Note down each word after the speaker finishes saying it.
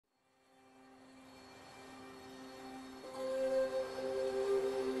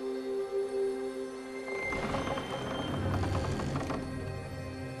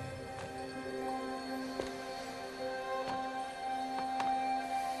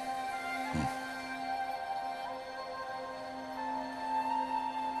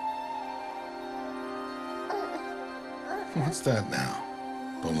What's that now?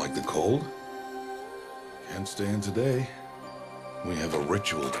 Don't like the cold? Can't stay in today. We have a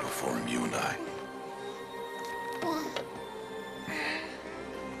ritual to perform, you and I.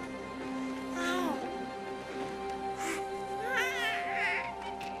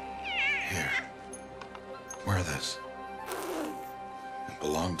 Here. Wear this. It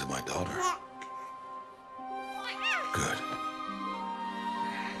belonged to my daughter. Good.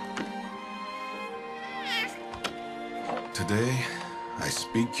 Today, I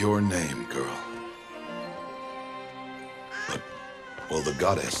speak your name, girl. But will the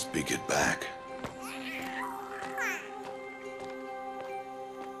goddess speak it back?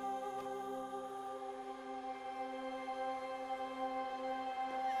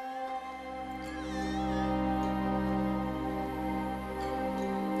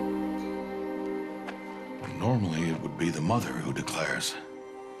 Normally, it would be the mother who declares,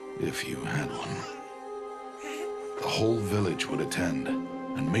 if you had one. The whole village would attend,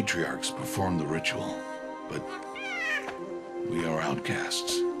 and matriarchs perform the ritual. But we are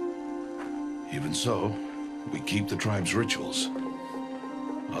outcasts. Even so, we keep the tribe's rituals.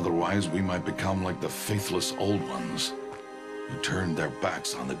 Otherwise, we might become like the faithless old ones, who turned their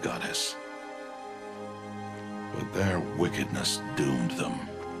backs on the goddess. But their wickedness doomed them.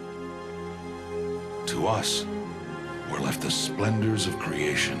 To us, were left the splendors of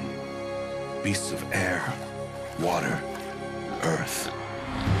creation, beasts of air, water, earth,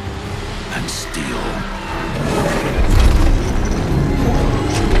 and steel.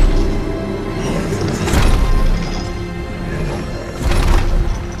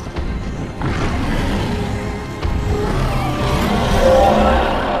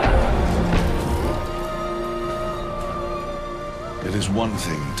 It is one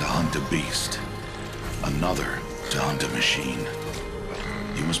thing to hunt a beast, another to hunt a machine.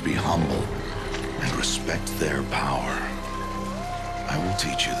 You must be humble and respect their power. I will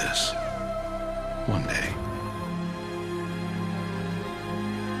teach you this one day.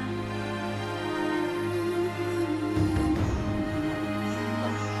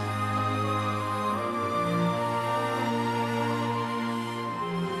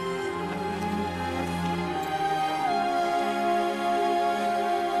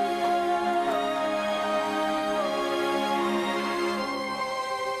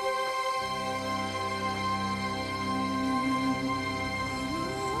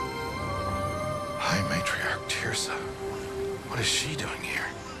 Matriarch Tirsa. What is she doing here?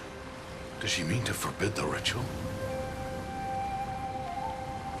 Does she mean to forbid the ritual?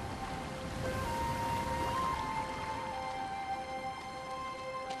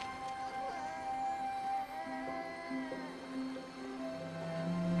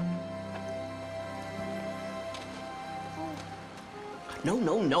 No,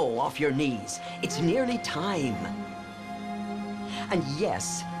 no, no, off your knees. It's nearly time. And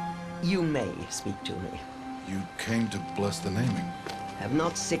yes, you may speak to me. You came to bless the naming. Have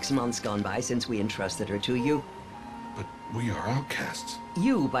not 6 months gone by since we entrusted her to you? But we are outcasts.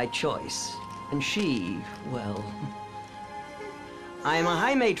 You by choice, and she, well... I am a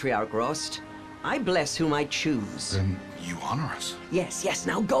High Matriarch, Rost. I bless whom I choose. Then you honor us. Yes, yes,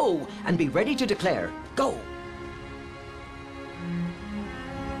 now go, and be ready to declare. Go!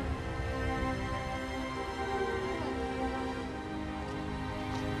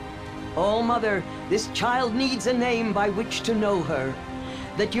 Oh, Mother, this child needs a name by which to know her.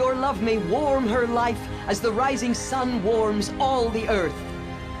 That your love may warm her life as the rising sun warms all the earth.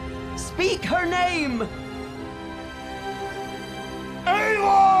 Speak her name!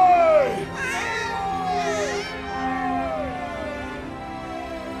 Aloy!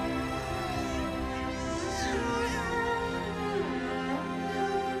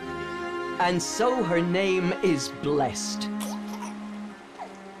 And so her name is blessed.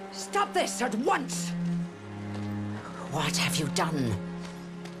 Stop this at once! What have you done?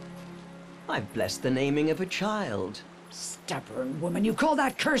 I've blessed the naming of a child. Stubborn woman, you call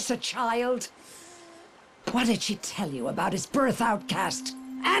that curse a child? What did she tell you about his birth, outcast?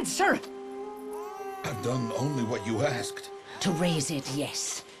 Answer! I've done only what you asked. To raise it,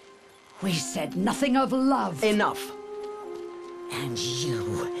 yes. We said nothing of love. Enough. And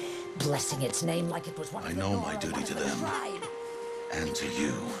you, blessing its name like it was one of I the know Nora, my duty one of to the them. tribe. And to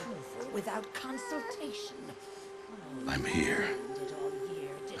you. Without consultation. I'm here.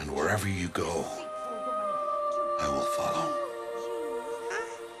 And wherever you go, I will follow.